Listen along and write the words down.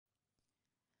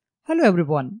Hello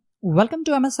everyone, welcome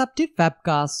to MS Aptiv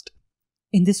Webcast.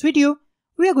 In this video,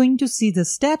 we are going to see the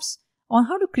steps on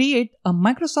how to create a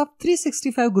Microsoft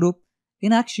 365 group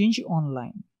in Exchange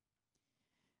Online.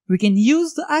 We can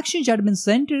use the Exchange Admin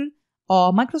Center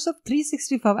or Microsoft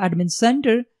 365 Admin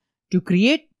Center to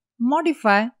create,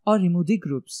 modify or remove the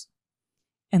groups.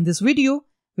 In this video,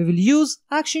 we will use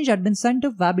Exchange Admin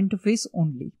Center web interface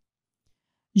only.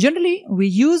 Generally, we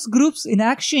use groups in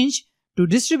Exchange to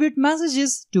distribute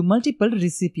messages to multiple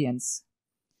recipients.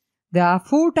 There are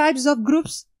 4 types of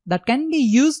groups that can be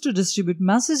used to distribute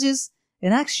messages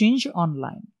in Exchange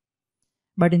Online.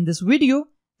 But in this video,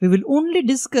 we will only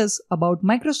discuss about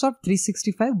Microsoft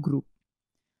 365 group.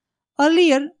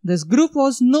 Earlier, this group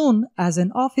was known as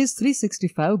an Office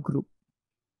 365 group.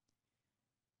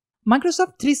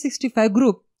 Microsoft 365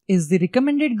 group is the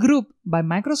recommended group by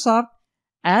Microsoft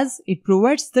as it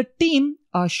provides the team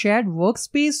a shared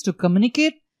workspace to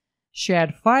communicate,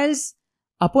 share files,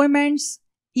 appointments,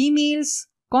 emails,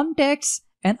 contacts,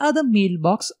 and other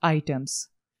mailbox items.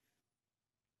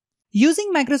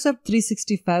 Using Microsoft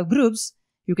 365 groups,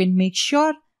 you can make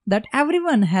sure that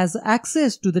everyone has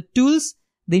access to the tools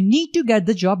they need to get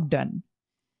the job done,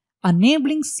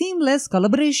 enabling seamless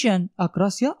collaboration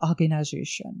across your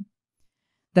organization.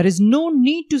 There is no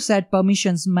need to set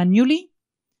permissions manually.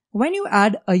 When you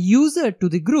add a user to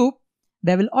the group,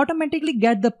 they will automatically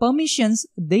get the permissions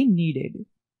they needed.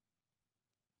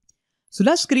 So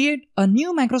let's create a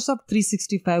new Microsoft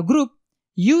 365 group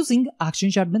using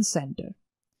Exchange Admin Center.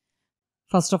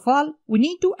 First of all, we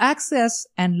need to access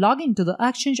and log into the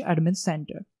Exchange Admin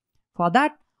Center. For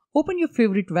that, open your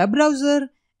favorite web browser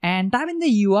and type in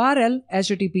the URL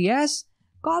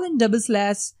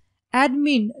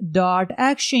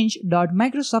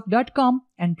https://admin.exchange.microsoft.com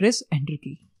and press Enter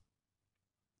key.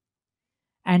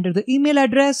 Enter the email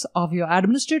address of your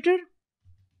administrator.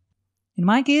 In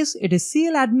my case, it is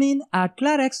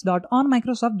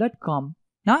cladmin@clarex.onmicrosoft.com.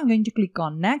 Now I'm going to click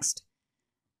on Next.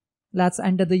 Let's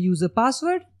enter the user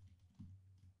password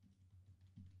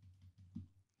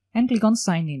and click on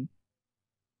Sign In.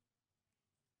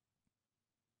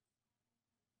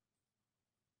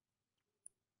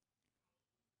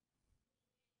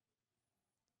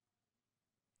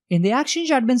 In the Exchange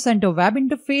Admin Center web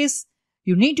interface,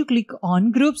 you need to click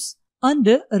on Groups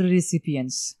under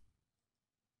Recipients.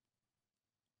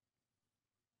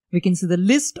 We can see the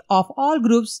list of all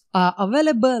groups are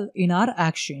available in our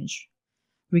Exchange.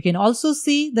 We can also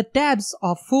see the tabs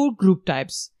of 4 group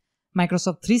types: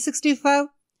 Microsoft 365,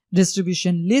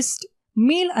 Distribution List,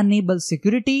 Mail-Enabled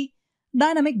Security,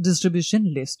 Dynamic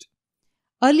Distribution List.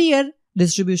 Earlier,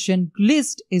 Distribution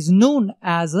List is known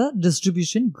as a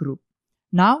distribution group.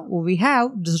 Now we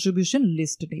have Distribution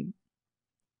List name.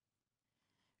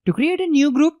 To create a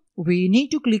new group, we need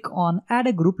to click on Add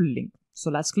a Group link. So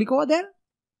let's click over there.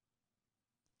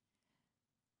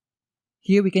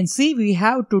 Here we can see we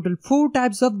have total 4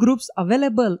 types of groups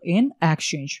available in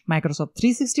Exchange: Microsoft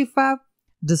 365,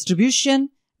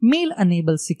 Distribution,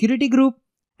 Mail-Enabled Security Group,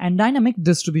 and Dynamic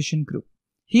Distribution Group.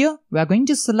 Here we are going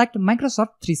to select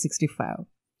Microsoft 365.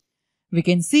 We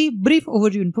can see brief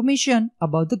overview information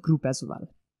about the group as well.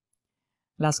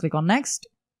 Let's click on Next.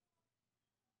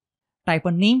 Type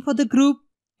a name for the group,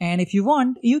 and if you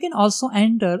want, you can also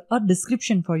enter a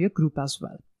description for your group as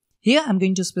well. Here I'm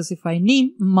going to specify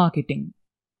name Marketing.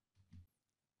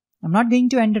 I'm not going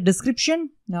to enter description.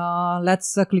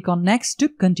 Let's click on Next to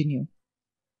continue.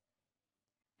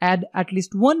 Add at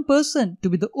least one person to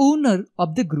be the owner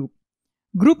of the group.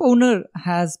 Group owner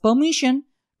has permission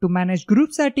to manage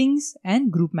group settings and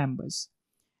group members.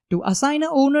 To assign an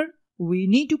owner, we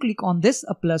need to click on this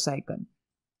plus icon.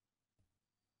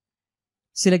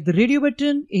 Select the radio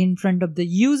button in front of the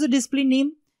user display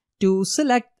name to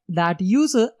select that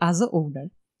user as an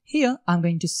owner. Here I'm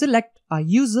going to select our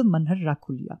user Manhar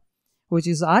Rakhulia, which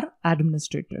is our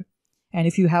administrator. And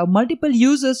if you have multiple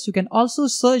users, you can also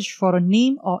search for a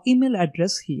name or email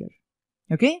address here.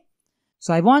 Okay?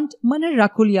 So I want Manhar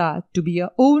Rakhulia to be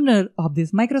a owner of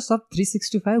this Microsoft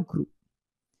 365 group.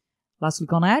 Let's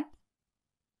click on Add.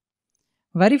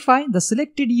 Verify the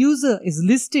selected user is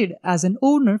listed as an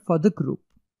owner for the group.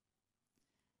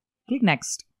 Click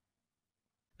Next.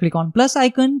 Click on plus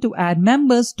icon to add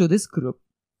members to this group.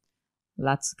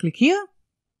 Let's click here.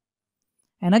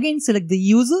 And again select the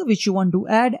user which you want to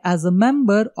add as a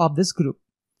member of this group.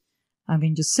 I'm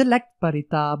going to select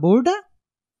Parita Borda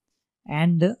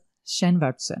and Shen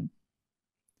Watson.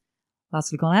 Let's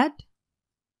click on Add.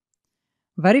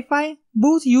 Verify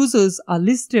both users are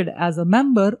listed as a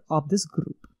member of this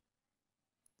group.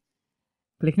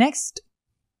 Click Next.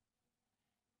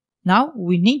 Now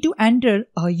we need to enter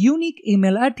a unique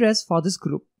email address for this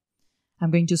group.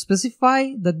 I'm going to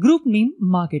specify the group name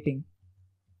marketing.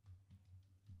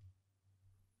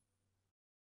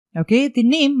 Okay, the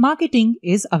name marketing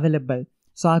is available.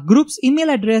 So our group's email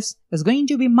address is going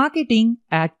to be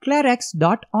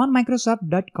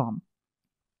marketing@clarx.onmicrosoft.com.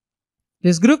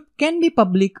 This group can be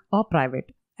public or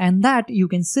private, and that you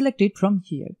can select it from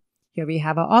here. Here we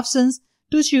have our options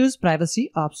to choose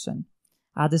privacy option.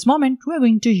 At this moment, we are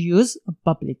going to use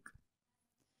public.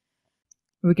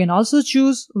 We can also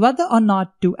choose whether or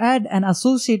not to add an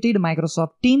associated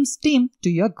Microsoft Teams team to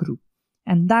your group,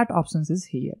 and that option is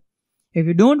here. If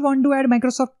you don't want to add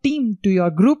Microsoft Team to your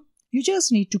group, you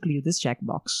just need to clear this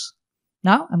checkbox.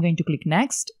 Now I'm going to click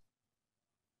Next.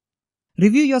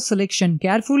 Review your selection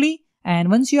carefully, and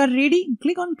once you are ready,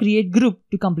 click on Create Group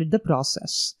to complete the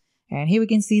process. And here we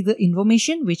can see the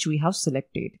information which we have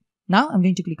selected. Now I'm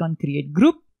going to click on Create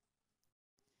Group.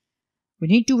 We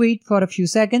need to wait for a few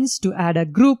seconds to add a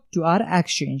group to our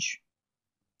Exchange.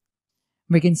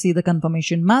 We can see the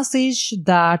confirmation message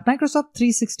that Microsoft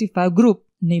 365 group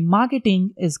named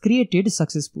Marketing is created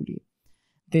successfully.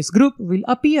 This group will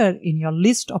appear in your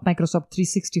list of Microsoft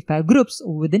 365 groups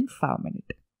within 5 minutes.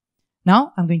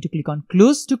 Now I'm going to click on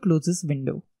Close to close this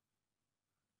window.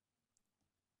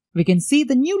 We can see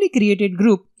the newly created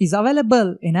group is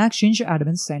available in Exchange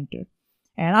Admin Center.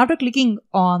 And after clicking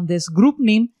on this group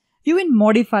name, you can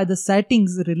modify the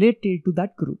settings related to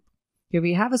that group. Here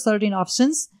we have a certain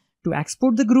options to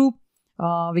export the group.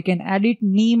 We can edit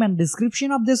name and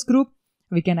description of this group.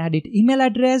 We can edit email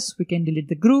address. We can delete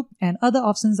the group, and other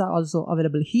options are also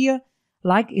available here.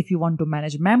 Like if you want to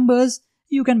manage members,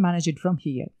 you can manage it from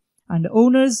here. Under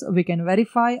owners, we can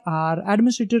verify our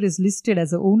administrator is listed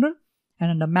as an owner, and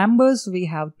under members, we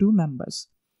have 2 members.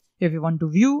 If you want to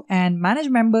view and manage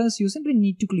members, you simply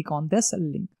need to click on this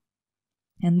link.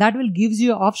 And that will give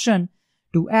you an option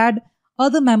to add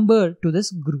other member to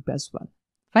this group as well.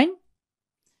 Fine.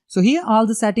 So here all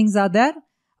the settings are there,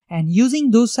 and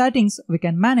using those settings, we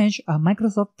can manage a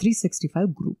Microsoft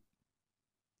 365 group.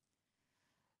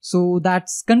 So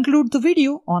that's conclude the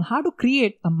video on how to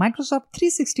create a Microsoft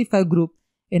 365 group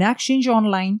in Exchange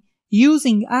Online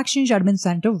using Exchange Admin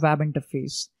Center web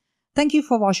interface. Thank you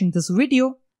for watching this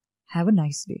video. Have a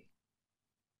nice day.